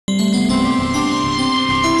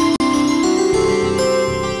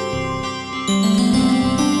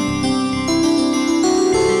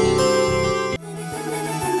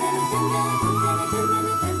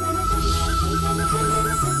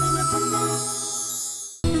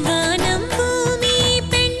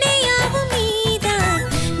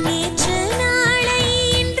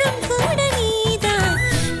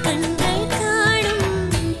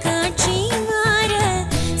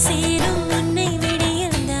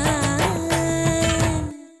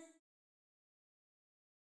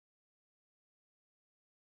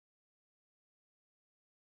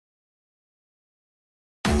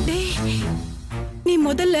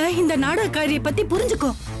முதல்ல இந்த நாடகக்காரிய பத்தி புரிஞ்சுக்கோ.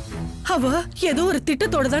 அவ ஏதோ ஒரு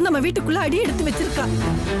திட்டத்தோட தான் நம்ம வீட்டுக்குள்ள அடி எடுத்து வச்சிருக்கா.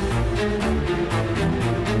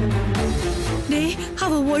 டேய்,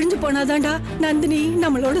 அவ ஒழிஞ்சு போனாதான்டா நந்தினி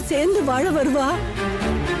நம்மளோட சேர்ந்து வாழ வருவா.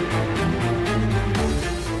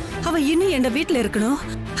 அவ இன்னும் என் வீட்டுல இருக்கணும்.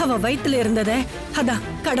 அவ வயித்துல இருந்தத அதான்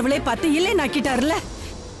கடவுளே பார்த்து இல்லை நாக்கிட்டாருல.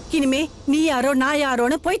 இனிமே நீ யாரோ நான்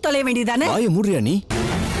யாரோன்னு போய் தொலை வேண்டியதானே. வாய மூடுறியா நீ?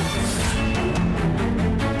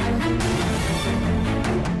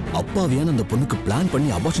 அப்பாவியான அந்த பொண்ணுக்கு பிளான் பண்ணி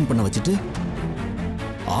அபார்ஷன் பண்ண வச்சுட்டு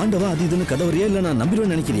ஆண்டவா அது இதுன்னு கதவறியா இல்ல நான்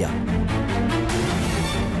நம்பிடுவேன்னு நினைக்கிறியா?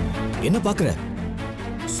 என்ன பாக்குற?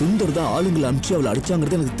 சுந்தர் தான் ஆளுங்களை அனுப்பிச்சு அவளை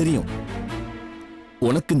அடிச்சாங்கிறது எனக்கு தெரியும்.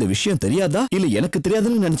 உனக்கு இந்த விஷயம் தெரியாதா இல்ல எனக்கு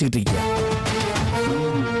தெரியாதுன்னு நினைச்சுக்கிட்டு இருக்கியா?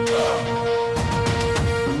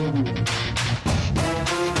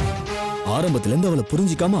 ஆரம்பத்துல இருந்து அவளை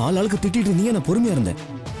புரிஞ்சிக்காம ஆளுக்கு திட்டிட்டு இருந்தீங்க, நான் பொறுமையா இருந்தேன்.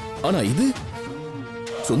 ஆனா இது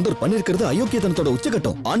சுந்தர் பண்ணிருக்கிறது அயோக்கியத்தனத்தோட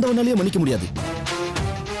உச்சகட்டம். ஆண்டவனாலேயே மன்னிக்க முடியாது.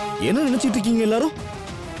 என்ன நினைச்சிட்டு இருக்கீங்க எல்லாரும்?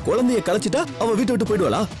 குழந்தைய கலைச்சிட்டா அவ வீட்டை விட்டு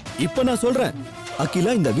போயிடுவாளா? இப்ப நான் சொல்றேன்,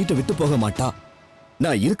 அகிலா இந்த வீட்டை விட்டு போக மாட்டா.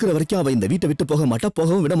 நான் இருக்கிற வரைக்கும் அவ இந்த வீட்டை விட்டு போக மாட்டா,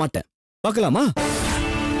 போகவும் விட மாட்டேன். பார்க்கலாமா?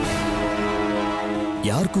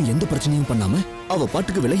 யாருக்கும் எந்த பிரச்சனையும் பண்ணாம அவ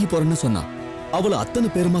பாட்டுக்கு விலகி போறேன்னு சொன்னா அவளை அத்தனை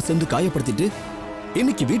பேருமா சேர்ந்து காயப்படுத்திட்டு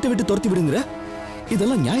இன்னைக்கு வீட்டை விட்டு துரத்தி விடுங்கிற?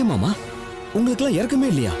 இதெல்லாம் நியாயமாமா? உங்களுக்கு எல்லாம் இறக்கமே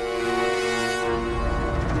இல்லையா?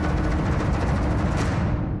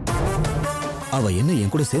 அவ என்ன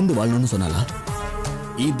என் கூட சேர்ந்து வாழணும்னு சொன்னாலா?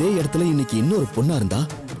 இதே இடத்துல இன்னைக்கு இன்னொரு பொண்ணா இருந்தா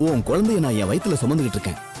உன் குழந்தைய நான் என் வயித்துல சுமந்துகிட்டு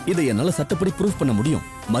இருக்கேன், இதை என்னால சட்டப்படி ப்ரூஃப் பண்ண முடியும்,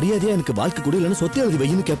 மரியாதையா எனக்கு வாழ்க்கை கூட இல்லைன்னு சொத்து எழுதி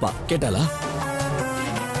வைன்னு கேட்டாளா?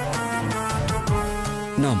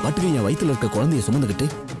 நான் பாட்டுக்கு என் வயித்துல இருக்க குழந்தைய சுமந்துகிட்டு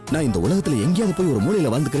நான் இந்த உலகத்துல எங்கேயாவது போய் ஒரு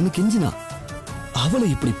மூலையில வாழ்ந்துக்கிறேன்னு கெஞ்சினா அவளை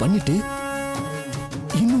இப்படி பண்ணிட்டு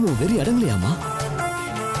இன்னும் வெறி அடங்கலையாமா?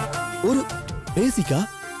 ஒரு பேசிக்கா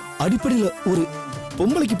அடிப்படையில ஒரு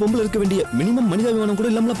பொம்பளைக்கு பொம்பளை இருக்க வேண்டிய மினிமம் மனிதாபிமானம் கூட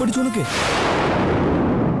இல்லாமல படிச்சு உனக்கு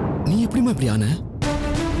நீ எப்படிமா இப்படி ஆன?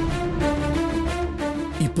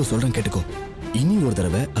 இப்ப சொல்றேன் கேட்டுக்கோ. இனி ஒரு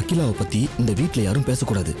தடவை அகிலாவை பத்தி இந்த வீட்டுல யாரும்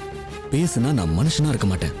பேசக்கூடாது. பேசுனா நான் மனுஷனா இருக்க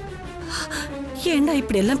மாட்டேன். ஏண்டா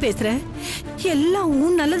இப்படி எல்லாம் பேசுற? எல்லாம்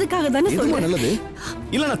உன் நல்லதுக்காக தானே சொல்றேன். நல்லது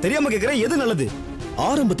இல்ல நான் தெரியாம கேக்குறேன். எது நல்லது?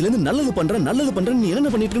 ஆரம்பத்துல இருந்து நல்லது பண்றேன் நீ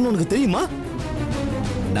என்ன பண்ணிட்டு இருக்கன்னு உனக்கு தெரியுமா?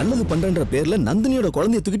 நல்லது பண்றன்ற பேர்ல நந்தினியோட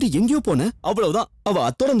குழந்தைய தூக்கிட்டு எங்கேயோ போன, அவ்வளவுதான். அவ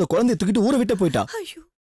அத்தோட அந்த குழந்தைய தூக்கிட்டு ஊரை விட்டு போயிட்டா.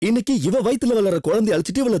 இன்னைக்கு இவ வயித்துல வளர குழந்தைய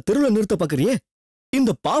அழிச்சிட்டு இவள தெருவில் நிறுத்த பாக்குறியே,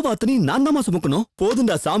 இந்த பாவாத்தனை நான் தாமா சுமக்கணும்.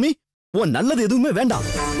 போதுண்டா சாமி, உன் நல்லது எதுவுமே வேண்டாம்.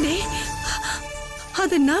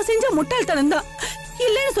 அது நான் செஞ்ச முட்டாள்தனம் தான்,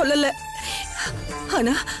 இல்லன்னு சொல்லல.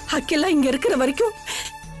 ஆனா அக்கிலா இங்க இருக்கிற வரைக்கும்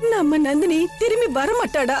நம்ம நந்தினி திரும்பி வர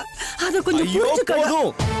மாட்டாடா. அத கொஞ்சம்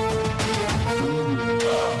புரிஞ்சுக்கணும்.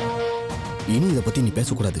 இனி இத பத்தி நீ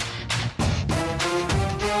பேசக்கூடாது.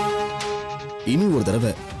 இனி ஒரு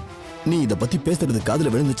தடவை நீ இத பத்தி பேசுறது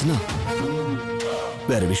காதுல விழுந்துச்சுன்னா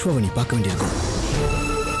வேற விஸ்வாவை நீ பார்க்க வேண்டியிருக்கும்.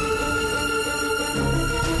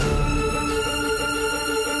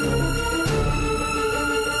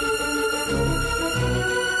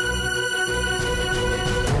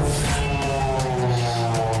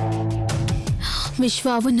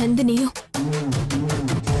 விஸ்வாவும் நந்தினியும்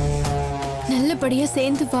நல்லபடியா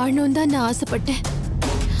சேர்ந்து வாழணும் தான் நான் ஆசைப்பட்டேன்.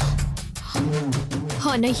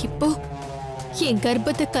 ஆனா இப்போ என்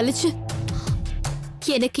கர்ப்பத்தை கழிச்சு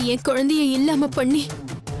எனக்கு என் குழந்தைய இல்லாம பண்ணி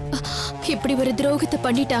இப்படி ஒரு துரோகத்தை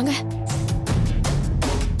பண்ணிட்டாங்க.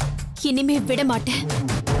 இனிமே விட மாட்டேன்.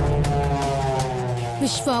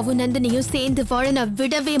 விஸ்வாவும் நந்தினியும் சேர்ந்து வாழ நான்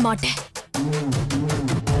விடவே மாட்டேன்.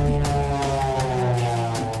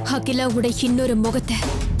 அகிலாவோட இன்னொரு முகத்தை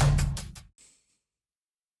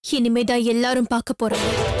இனிமேதான் எல்லாரும் பார்க்க போறாங்க.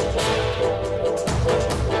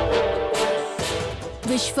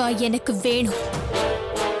 விஸ்வா எனக்கு வேணும்.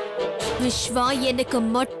 விஸ்வா எனக்கு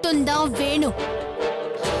மட்டும்தான் வேணும்.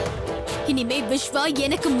 இனிமே விஸ்வா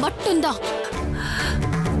எனக்கு மட்டும்தான்.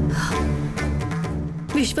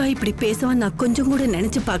 விஸ்வா இப்படி பேசுவான் நான் கொஞ்சம் கூட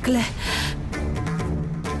நினைச்சு பார்க்கல.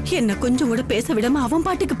 என்ன கொஞ்சம் கூட பேச விடாம அவன்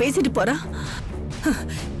பாட்டுக்கு பேசிட்டு போறான்.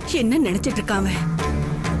 என்ன நினைச்சிட்டு இருக்காம?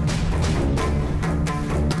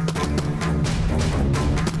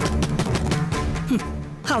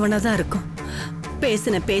 அவனாதான் இருக்கும்.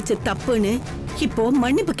 பேசின பேச்சு தப்புன்னு இப்போ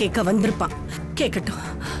மன்னிப்பு கேட்க வந்திருப்பான். கேட்கட்டும்.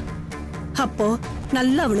 அப்போ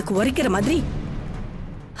நல்லா அவனுக்கு உரைக்கிற மாதிரி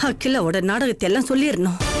அகிலாவோட நாடகத்தை எல்லாம்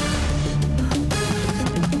சொல்லிடணும்.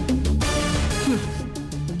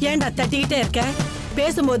 ஏண்டா தட்டிக்கிட்டே இருக்க?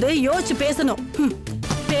 பேசும்போது யோசிச்சு பேசணும்.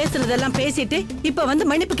 பேசுறதெல்லாம் பேசிட்டு இப்ப வந்து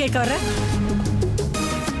மன்னிப்பு கேட்க வர?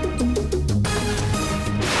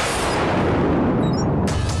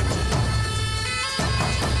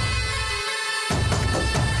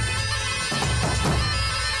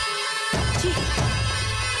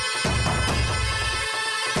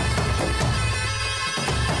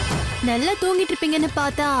 நல்லா தூங்கிட்டு இருப்பீங்கன்னு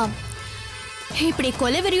பார்த்தா இப்படி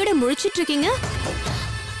கொலவெறியோட முழிச்சிட்டு இருக்கீங்க.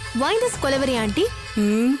 Why this கொலவெறி aunty?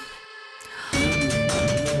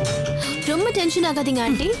 ரொம்ப டென்ஷன் ஆகாதீங்க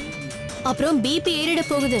ஆண்டி, அப்புறம் பிபி ஏறிட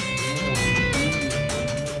போகுது.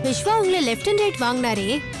 விஸ்வா உங்களை லெஃப்ட் அண்ட் ரைட் வாங்கினாரே,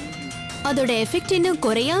 அதோட எஃபெக்ட் இன்னும்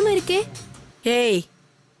குறையாம இருக்கே. ஏய்,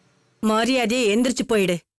 மரியாதையை எந்திரிச்சு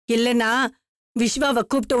போயிடு, இல்லனா விஸ்வாவை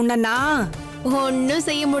கூப்பிட்டு உன்னா ஒன்னும்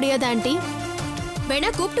செய்ய முடியாது ஆண்டி. வேணா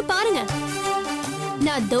கூப்பிட்டு பாருங்க.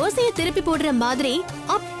 நான் தோசையை திருப்பி போடுற மாதிரி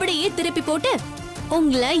அப்படியே திருப்பி போட்டு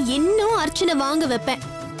உங்களை இன்னும் அர்ச்சனை வாங்க வைப்பேன்.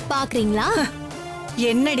 பாக்குறீங்களா?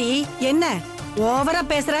 என்னடி என்ன ஓவரா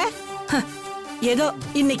பேசுற? ஏதோ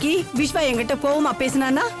இன்னைக்கு விஸ்வா என்கிட்ட கோவமா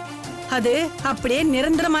பேசினானா அது அப்படியே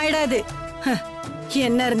நிரந்தரமாயிடாது.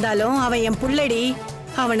 என்ன இருந்தாலும் அவன் என் புள்ளடி,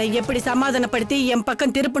 அவனை எப்படி சமாதானப்படுத்தி என்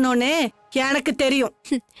பக்கம் திருப்பணும்னு எனக்கு தெரியும்.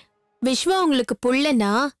 விஸ்வா உங்களுக்கு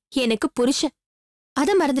புள்ளனா எனக்கு புருஷன்,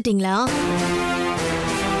 அத மறந்துட்டீங்களா?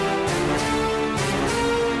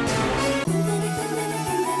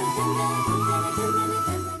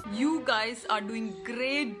 You guys are doing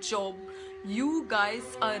great job. You guys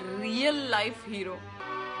are real life hero.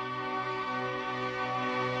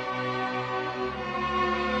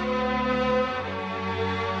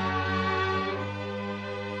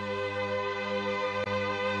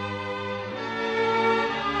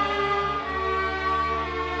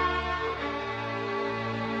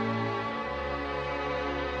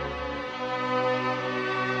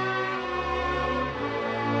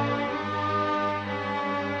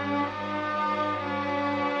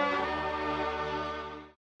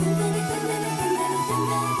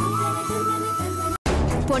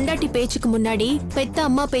 பொண்டாட்டி பேச்சுக்கு முன்னாடி பெத்த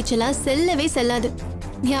அம்மா பேச்செல்லாம் செல்லவே செல்லாது,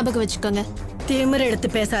 ஞாபகம் வச்சுக்கோங்க. திமிர் எடுத்து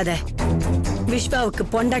பேசாத. விஸ்வாவுக்கு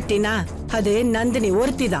பொண்டாட்டினா அது நந்தினி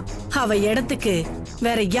ஒருத்தி தான். அவ இடத்துக்கு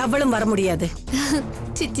வேற எவளும் வர முடியாது.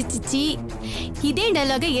 சிச்சி சிச்சி, இதே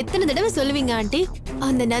டயலாக எத்தனை தடவை சொல்லுவீங்க ஆண்டி?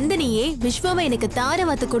 அந்த நந்தினியே விஸ்வாவை எனக்கு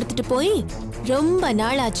தாரவாத்து கொடுத்துட்டு போய் ரொம்ப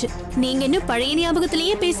நாள் ஆச்சு. நீங்க இன்னும் பழைய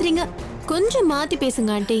ஞாபகத்திலேயே பேசுறீங்க. கொஞ்சம் மாத்தி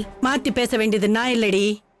பேசுங்க ஆண்டி. மாத்தி பேச வேண்டியது நான் இல்லடி.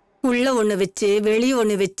 உள்ள ஒண்ணு வச்சு வெளிய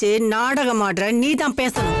ஒண்ணு வச்சு நாடகம் ஆடுற நீ தான்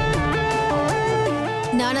பேசணும்.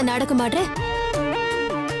 நானா நாடகம் ஆடுறேன்?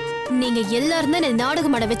 நீங்க எல்லாரும் தான்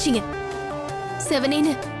நாடகம் ஆட வச்சீங்க.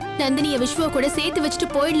 செவனேன்னு நந்தினிய விஸ்வா கூட சேர்த்து வச்சுட்டு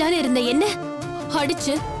போயிடலான்னு இருந்த என்ன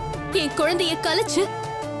அடிச்சு என் குழந்தைய கலைச்சு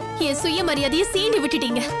என் சுயமரியாதைய சீண்டி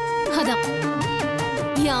விட்டுட்டீங்க. அதான்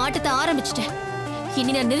என் ஆட்டத்தை ஆரம்பிச்சிட்டேன்.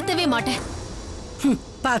 இனி நான் நிறுத்தவே மாட்டேன்.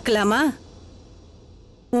 பாக்கலாமா?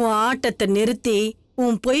 உன் ஆட்டத்தை நிறுத்தி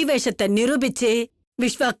உன் பொய் வேஷத்தை நிரூபிச்சு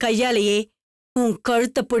விஸ்வா கையாலேயே உன்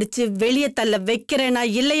கழுத்தை பிடிச்சு வெளியே தள்ள வைக்கிறேனா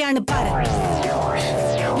இல்லையான்னு பாரு.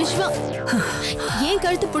 விஸ்வா ஏன்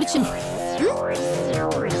கழுத்து பிடிச்சு?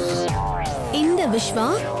 இந்த விஸ்வா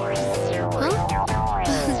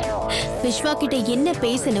விஸ்வா கிட்ட என்ன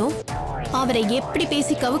பேசணும், அவரை எப்படி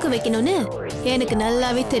பேசி கவுக்க வைக்கணும்னு எனக்கு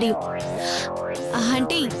நல்லாவே தெரியும்.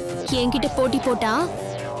 ஆண்டி, என்கிட்ட போட்டி போட்டா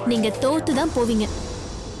நீங்க தோத்துதான் போவீங்க.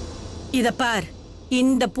 இத பார்,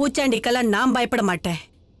 இந்த பூச்சாண்டிக்கெல்லாம் நான் பயப்பட மாட்டேன்.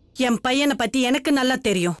 என் பையனை பத்தி எனக்கு நல்லா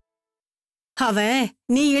தெரியும். அவன்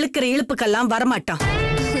நீ இழுக்கிற இழுப்புக்கெல்லாம் வரமாட்டான்.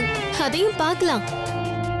 அதையும் பார்க்கலாம்.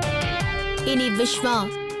 இனி விஸ்வா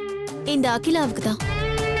இந்த அகிலாவுக்கு தான்.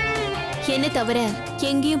 என்ன தவிர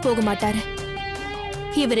எங்கேயும் போக மாட்டாரு.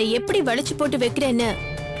 இவரை எப்படி வளைச்சு போட்டு வைக்கிறேன்னு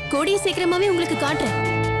கூடிய சீக்கிரமாவே உங்களுக்கு காட்டுறேன்.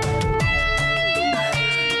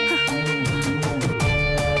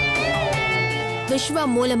 விஸ்வா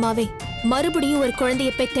மூலமாவே மறுபடியும் ஒரு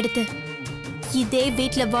குழந்தைய பெத்தெடுத்து இதே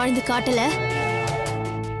வீட்டுல வாழ்ந்து காட்டல.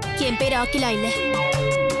 என் பேர் அகிலா இல்ல.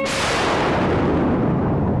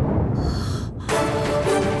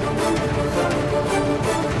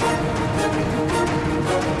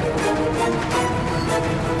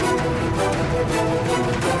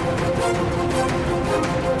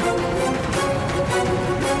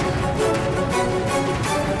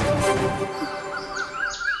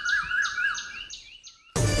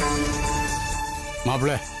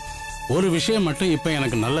 மாப்பிள்ள, ஒரு விஷயம் மட்டும் இப்ப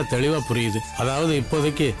எனக்கு நல்ல தெளிவா புரியுது. அதாவது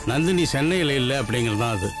இப்போதைக்கு நந்தினி சென்னையில இல்லை அப்படிங்கிறது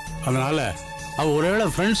தான் அது. அதனால அவ ஒருவேளை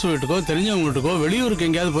ஃப்ரெண்ட்ஸ் வீட்டுக்கோ தெரிஞ்சவங்க வீட்டுக்கோ வெளியூருக்கு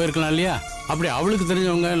எங்கேயாவது போயிருக்கலாம் இல்லையா? அப்படி அவளுக்கு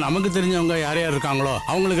தெரிஞ்சவங்க நமக்கு தெரிஞ்சவங்க யார் யார் இருக்காங்களோ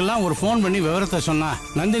அவங்களுக்கெல்லாம் ஒரு ஃபோன் பண்ணி விவரத்தை சொன்னா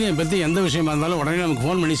நந்தினியை பத்தி எந்த விஷயமா இருந்தாலும் உடனே நமக்கு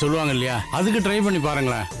ஃபோன் பண்ணி சொல்லுவாங்க இல்லையா? அதுக்கு ட்ரை பண்ணி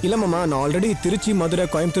பாருங்களேன். இல்ல மாமா, நான் ஆல்ரெடி திருச்சி, மதுரை,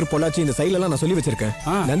 கோயம்புத்தூர், பொள்ளாச்சி இந்த சைட்ல எல்லாம் நான் சொல்லி வச்சிருக்கேன்.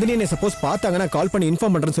 நந்தினி என்ன சப்போஸ் பார்த்தாங்கன்னா கால் பண்ணி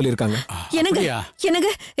இன்ஃபார்ம் பண்றேன்னு சொல்லிருக்காங்க.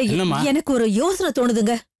 எனக்கு ஒரு யோசனை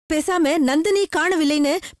தோணுதுங்க. பேசாம நந்தினி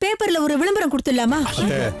காணவில்லைன்னு பேப்பர்ல ஒரு விளம்பரம் கொடுத்துடலாமா?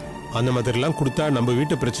 அந்த மாதிரி எல்லாம் கொடுத்தா நம்ம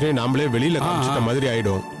வீட்டு பிரச்சனையை நாமளே வெளியில காமிச்சிட்ட மாதிரி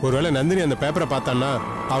ஆயிடும். ஒருவேளை நந்தினி அந்த பேப்பரை பார்த்தான்னா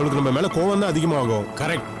அவளுக்கு நம்ம மேல கோவம் தான் அதிகமாகும்.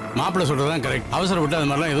 கரெக்ட். மாப்பிள்ளை சொல்றதுதான் கரெக்ட். அவசரப்பட்டு அது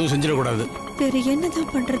மாதிரிலாம் எதுவும் செஞ்சிடக்கூடாது. வேற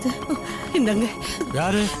என்னதான் பண்றது? இந்தாங்க.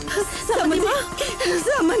 யாரு?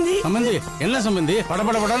 சம்பந்தி. சம்பந்தி என்ன சம்பந்தி?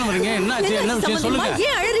 படபடன்னு வரீங்க, என்ன ஆச்சு? என்ன விஷயம் சொல்லுங்க.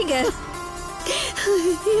 ஏன் அழறீங்க?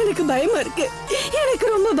 எனக்கு பயமா இருக்கு, எனக்கு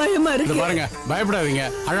ரொம்ப பயமா இருக்கு. பாருங்க, பயப்படாதீங்க.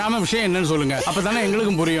 அழாம விஷயம் என்னன்னு சொல்லுங்க, அப்பதானே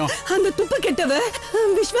எங்களுக்கும் புரியும். அந்த துப்பு கெட்டவ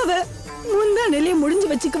விஸ்வாவ முந்தானிலே முடிஞ்சு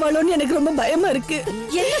வச்சுக்குவாளோன்னு எனக்கு ரொம்ப பயமா இருக்கு.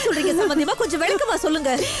 என்ன சொல்றீங்க சம்பந்தியமா? கொஞ்சம் விளக்கமா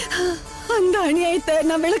சொல்லுங்க. அந்த அநியாயத்தை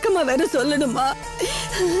நான் விளக்கமா வேற சொல்லணுமா?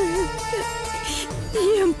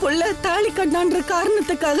 என் புள்ள தாலி கண்ணான்ற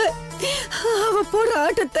காரணத்துக்காக அவ போடுற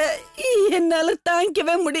ஆட்டத்தை என்னால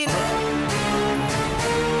தாங்கிக்கவே முடியல.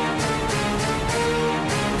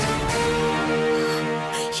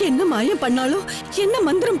 என்ன மாயம் பண்ணாலும், என்ன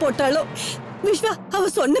மந்திரம் போட்டாலும் விஸ்வா அவ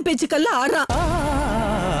சொன்ன பேச்சுக்கெல்லாம் ஆடுறான்.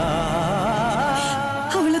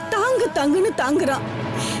 அவளை தாங்குன்னு தாங்குறான்.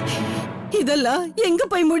 இதெல்லாம் எங்க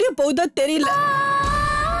போய் முடிய போகுதோ தெரியல.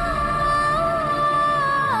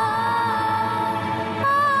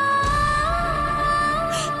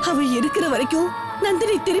 அவ இருக்கிற வரைக்கும்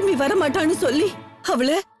நந்தினி திரும்பி வர மாட்டான்னு சொல்லி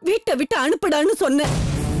அவளை வீட்டை விட்டு அனுப்படான்னு சொன்ன.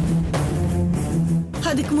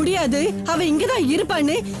 அதுக்கு முடியாது, அவ இங்கதான்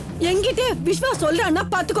இருப்பான்னு என்கிட்ட விஸ்வா சொல்றான்னா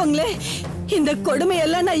பாத்துக்கோங்களே. இந்த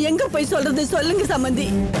கொடுமையெல்லாம் நான் எங்க போய் சொல்றது சொல்லுங்க சம்பந்தி.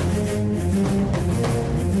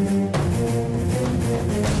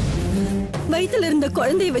 வயித்துல இருந்த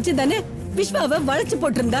குழந்தைய வச்சு தானே விஸ்வாவை வளைச்சு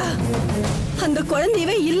போட்டிருந்தா. அந்த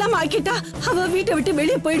குழந்தையவே இல்லாம ஆக்கிட்டா அவ வீட்டை விட்டு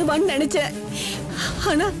வெளியே போயிடுவான்னு நினைச்சேன்.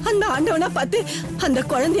 ஆனா அந்த ஆண்டவனா பார்த்து அந்த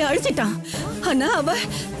குழந்தைய அழிச்சிட்டான். ஆனா அவ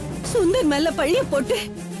சுந்தர் மேல பழிய போட்டு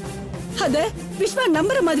அத விஸ்வா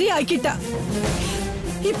நம்புற மாதிரி ஆக்கிட்டா.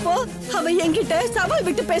 இப்போ அவ என்கிட்ட சவால்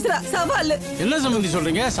விட்டு பேசுறா. சவால் என்ன சம்பந்தி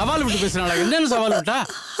சொல்றீங்க? சவால் விட்டு பேசுறாளா? என்ன சவால் விட்டா?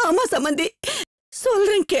 ஆமா சம்பந்தி,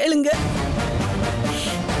 சொல்றேன் கேளுங்க.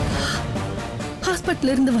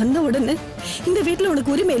 ஹாஸ்பிட்டல் இருந்து வந்த உடனே இந்த வீட்டுல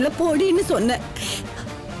உனக்கு உரிமை இல்ல போடின்னு சொன்ன.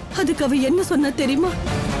 அதுக்கு அவ என்ன சொன்னா தெரியுமா?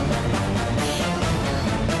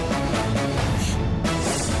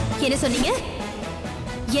 என்ன சொன்னீங்க?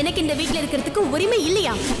 எனக்கு இந்த வீட்ல இருக்கிறதுக்கு உரிமை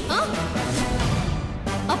இல்லையா?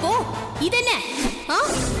 அப்போ இது என்ன?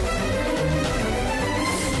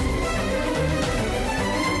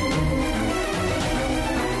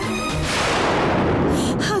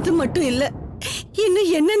 அது மட்டும் இல்ல,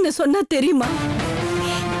 இன்னும் என்னென்ன சொன்னா தெரியுமா?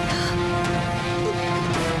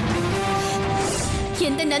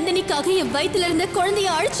 எந்த நந்தினிக்காக என் வயித்துல இருந்த குழந்தைய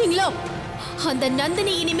அழிச்சிங்களோ அந்த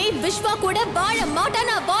நந்தினி இனிமே விஸ்வா கூட வாழ மாட்டா.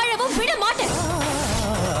 நான் வாழவும் விட மாட்டேன்.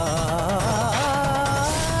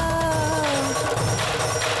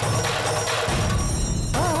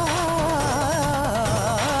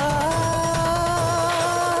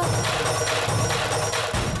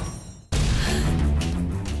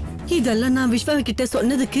 இதெல்லாம் நான் விஸ்வா கிட்ட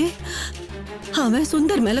சொன்னதுக்கு அவன்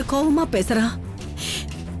சுந்தர் மேல கோபமா பேசுறான்.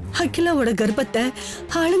 அகிலாவோட கர்ப்பத்தை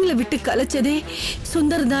ஆளுங்களை விட்டு கலைச்சதே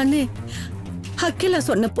சுந்தர் தான்னு அகிலா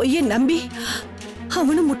சொன்ன பொய்ய நம்பி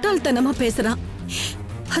அவனு முட்டாள்தனமா பேசுறான்.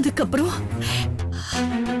 அதுக்கப்புறம்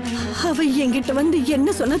அவ என்கிட்ட வந்து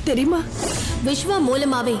என்ன சொன்னா தெரியுமா? விஸ்வா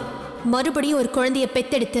மூலமாவே மறுபடியும் ஒரு குழந்தைய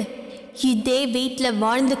பெத்தெடுத்து இதே வீட்ல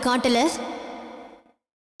வாழ்ந்து காட்டல.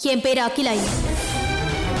 என் பேர் அகிலா.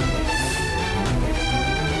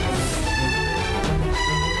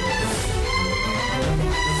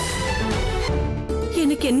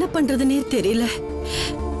 எனக்கு என்ன பண்றதுன்னே தெரியல.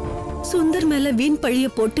 சுந்தர் மேல வீண் பழிய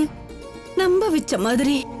போட்டு நம்ப வச்ச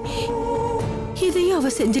மாதிரி இதையும் அவ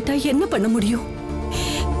செஞ்சுட்டா என்ன பண்ண முடியும்?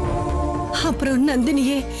 அப்புறம்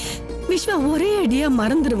நந்தினியே விஸ்வா ஒரே அடியா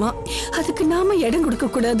மறந்துடுவான். அதுக்கு நாம இடம் கொடுக்க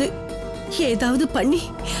கூடாது. ஏதாவது பண்ணி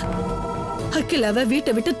அகிலாவை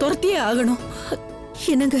வீட்டை விட்டு துரத்தியே ஆகணும்.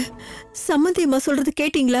 என்னங்க சம்பந்தியம்மா சொல்றது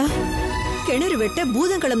கேட்டீங்களா? கிணறு வெட்ட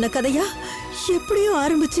பூதம் கிளம்பின கதையா எப்படியும்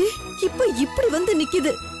ஆரம்பிச்சு இப்ப இப்படி வந்து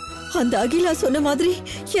நிக்குது. அந்த அகிலா சொன்ன மாதிரி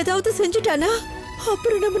ஏதாவது செஞ்சுட்டானா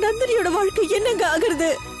அப்புறம் நம்ம நந்தினியோட வாழ்க்கை என்னங்க ஆகுறது?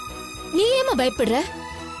 நீ ஏமா பயப்படுற?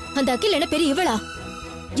 அந்த அகில் என்ன பெரிய இவளா?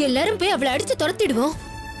 எல்லாரும் போய் அவளை அடிச்சு துரத்திடுவோம்.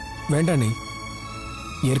 வேண்டாம், நீ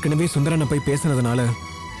ஏற்கனவே சுந்தரனை போய் பேசினதுனால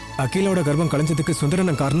அகிலோட கர்ப்பம் கலைஞ்சதுக்கு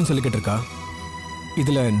சுந்தரன் காரணம் சொல்லிக்கிட்டு இருக்கா.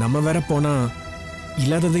 இதுல நம்ம வேற போனா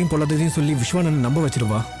இல்லாததையும் பொல்லாததையும் சொல்லி விஸ்வானன் நம்ப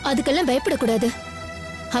வச்சிருவா. அதுக்கெல்லாம் பயப்படக்கூடாது.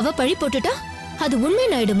 அவ பழி போட்டுட்டா அது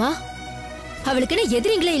உண்மைன்னு ஆயிடுமா? அவளுக்குன்னு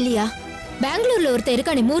எதிரிங்களே இல்லையா? பெங்களூர்ல ஒருத்தர்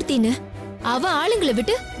இருக்கானே மூர்த்தின்னு, அவ ஆளுங்களை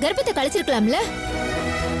விட்டு கர்ப்பத்தை கலைச்சிருக்கலாம்ல.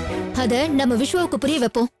 அத நம்ம விஸ்வாவுக்கு புரிய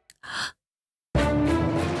வைப்போம்.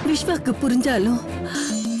 விஸ்வாக்கு புரிஞ்சாலும்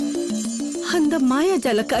அந்த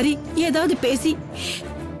மாயாஜாலக்காரி ஏதாவது பேசி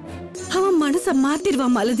அவன் மனச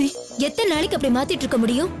மாத்திருவான். மலதி எத்தனை நாளைக்கு அப்படி மாத்திட்டு இருக்க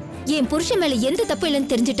முடியும்? என் புருஷன் மேல எந்த தப்பு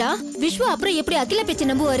இல்லைன்னு தெரிஞ்சுட்டா விஸ்வா அப்புறம் எப்படி அகிலா பேச்ச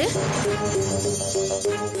நம்புவாரு?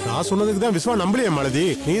 நான் சொன்னதுக்கு தான் விஸ்வா நம்பலையே மாலதி.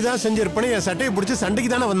 நீ தான் செஞ்சிருப்பனே என் சட்டையை பிடிச்சி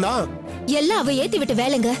சண்டைக்கு தானே வந்தான். எல்லாம் அவ ஏத்தி விட்ட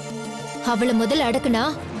வேலைங்க. அவளை முதல்ல அடக்குனா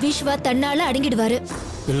விஸ்வா தன்னால அடங்கிடுவாரு.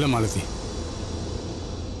 இல்ல மாலதி,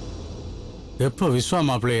 எப்ப விஸ்வா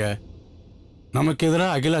மாப்பிள்ளைய நமக்கு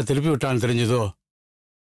எதிராக அகிலா திருப்பி விட்டான்னு தெரிஞ்சதோ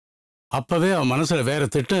அப்பவே அவன் மனசுல வேற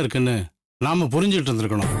திட்டம் இருக்குன்னு நாம புரிஞ்சுட்டு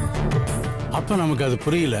இருந்திருக்கணும். அப்ப நமக்கு அது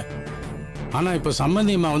புரியல. ஆனா இப்ப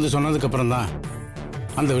சம்பந்தியம்மா வந்து சொன்னதுக்கு அப்புறம் தான்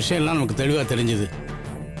அந்த விஷயம்லாம் நமக்கு தெளிவா தெரிஞ்சுது.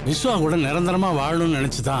 விஸ்வா கூட நிரந்தரமா வாழணும்னு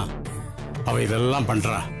நினைச்சுதான் அவ இதெல்லாம்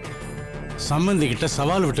பண்றா. சம்பந்தி கிட்ட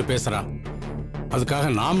சவால் விட்டு பேசுறா. அதுக்காக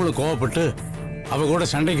நாமளும் கோவப்பட்டு அவ கூட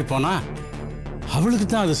சண்டைக்கு போனா அவளுக்கு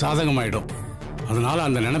தான் அது சாதகமாயிடும். அதனால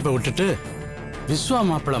அந்த நினைப்பை விட்டுட்டு விஸ்வா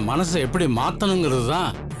மாப்பிள்ள மனசை எப்படி மாத்தணுங்கிறது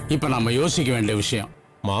தான் இப்ப நம்ம யோசிக்க வேண்டிய விஷயம்.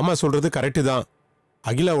 மாமா சொல்றது கரெக்டு தான்.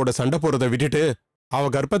 அகிலாவோட சண்டை போறதை விட்டுட்டு அவ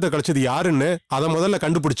கர்ப்பத்தை கழிச்சது யாருன்னு அதை முதல்ல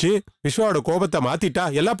கண்டுபிடிச்சு விஸ்வாவோட கோபத்தை மாத்திட்டா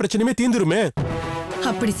எல்லா பிரச்சனையுமே தீந்துருமே.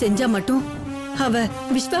 அப்படி செஞ்சா மட்டும் அவ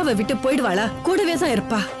விஸ்வாவை விட்டு போயிடுவாளா? கூடவே தான்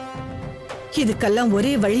இருப்பா. இதுக்கெல்லாம்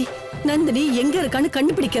ஒரே வழி நந்தினி எங்க இருக்கான்னு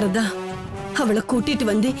கண்டுபிடிக்கிறது தான். அவளை கூட்டிட்டு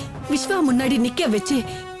வந்து விஸ்வா முன்னாடி நிக்க வச்சு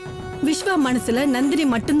விஸ்வா மனசுல நந்தினி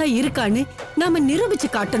மட்டும்தான் இருக்கான்னு நாம நிரூபிச்சு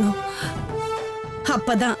காட்டணும்.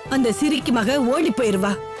 அப்பதான் அந்த சிரிக்கு மக ஓடி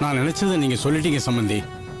போயிருவா. நான் நினைச்சதை நீங்க சொல்லிட்டீங்க சம்பந்தி.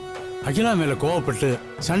 அகிலா மேல கோவப்பட்டு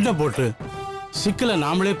சண்டை போட்டு சிக்கலை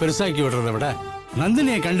நாமளே பெருசாக்கி விடுறதை விட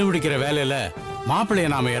நந்தினியை கண்டுபிடிக்கிற வேலையில மாப்பிள்ளைய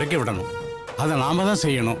நாம இறக்கி விடணும். அதை நாம தான்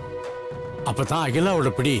செய்யணும். அப்பதான்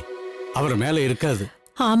அகிலாவோட பிடி அவர் மேல இருக்காது.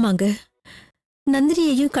 ஆமாங்க,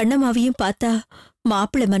 நந்தினியையும் கண்ணம்மாவையும் பார்த்தா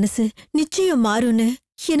மாப்பிள்ளை மனசு நிச்சயம் மாறும்னு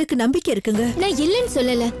எனக்கு நம்பிக்கை இருக்குங்க. நான் இல்லைன்னு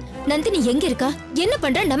சொல்லல. நந்தினி எங்க இருக்கா, என்ன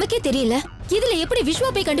பண்றா நமக்கே தெரியல. இதுல எப்படி விஸ்வா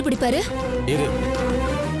போய் கண்டுபிடிப்பாரு? இரு,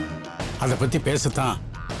 அதை பத்தி பேசத்தான்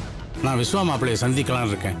நான் விஸ்வா மாப்பிள்ளைய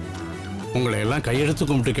சந்திக்கலான்னு இருக்கேன். உங்களை எல்லாம் கையெடுத்து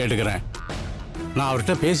கும்பிட்டு கேட்டுக்கிறேன். நான்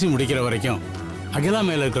அவர்கிட்ட பேசி முடிக்கிற வரைக்கும் அகிலா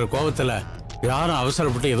மேல இருக்கிற கோபத்துல யாரும்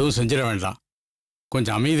அவசரப்பட்டு எதுவும் செஞ்சிட வேண்டாம்.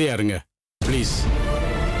 கொஞ்சம் அமைதியா இருங்க ப்ளீஸ்.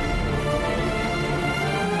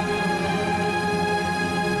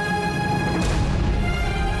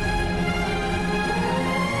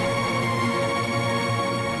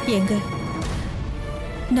 ஏங்க,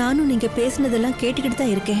 நானும் நீங்க பேசுனதெல்லாம் கேட்டுக்கிட்டு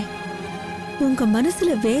தான் இருக்கேன். உங்க மனசுல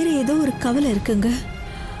வேற ஏதோ ஒரு கவலை இருக்குங்க.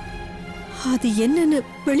 அது என்னன்னு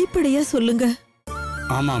வெளிப்படையா சொல்லுங்க.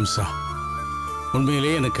 ஆமா அம்சா,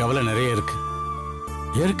 உண்மையிலேயே எனக்கு கவலை நிறைய இருக்கு.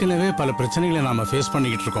 ஏற்கனவே பல பிரச்சனைகளை நாம ஃபேஸ்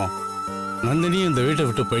பண்ணிக்கிட்டு இருக்கோம். நந்தினியும் இந்த வீட்டை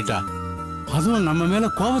விட்டு போயிட்டா, அதுவும் நம்ம மேல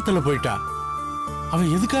கோபத்துல போயிட்டா.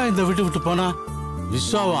 அவன் எதுக்காக இந்த வீட்டை விட்டு போனா?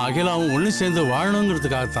 விஸ்வாவும் அகிலாவும் ஒண்ணு சேர்ந்து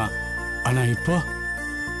வாழணுங்கிறதுக்காகத்தான். ஆனா இப்போ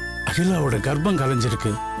அகிலாவோட கர்ப்பம்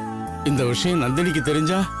கலைஞ்சிருக்கு. இந்த விஷயம் நந்தினிக்கு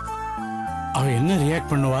தெரிஞ்சா அவ என்ன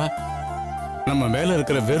ரியாக்ட் பண்ணுவா? நம்ம மேல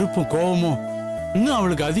இருக்கிற வெறுப்பும் கோபமும் இன்னும்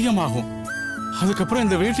அவளுக்கு அதிகமாகும். அதுக்கப்புறம்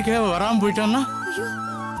இந்த வீட்டுக்கே அவ வராம போயிட்டான்னா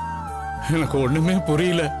எனக்கு ஒண்ணுமே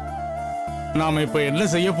புரியல. நாம இப்ப என்ன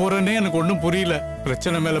செய்ய போறோன்னே எனக்கு ஒண்ணும் புரியல.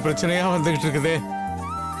 பிரச்சனை மேல பிரச்சனையா வந்துகிட்டு இருக்குதே.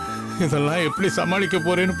 இதெல்லாம் எப்படி சமாளிக்க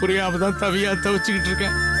போறேன்னு புரியாம தான் தவியா தவிச்சுக்கிட்டு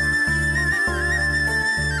இருக்கேன்.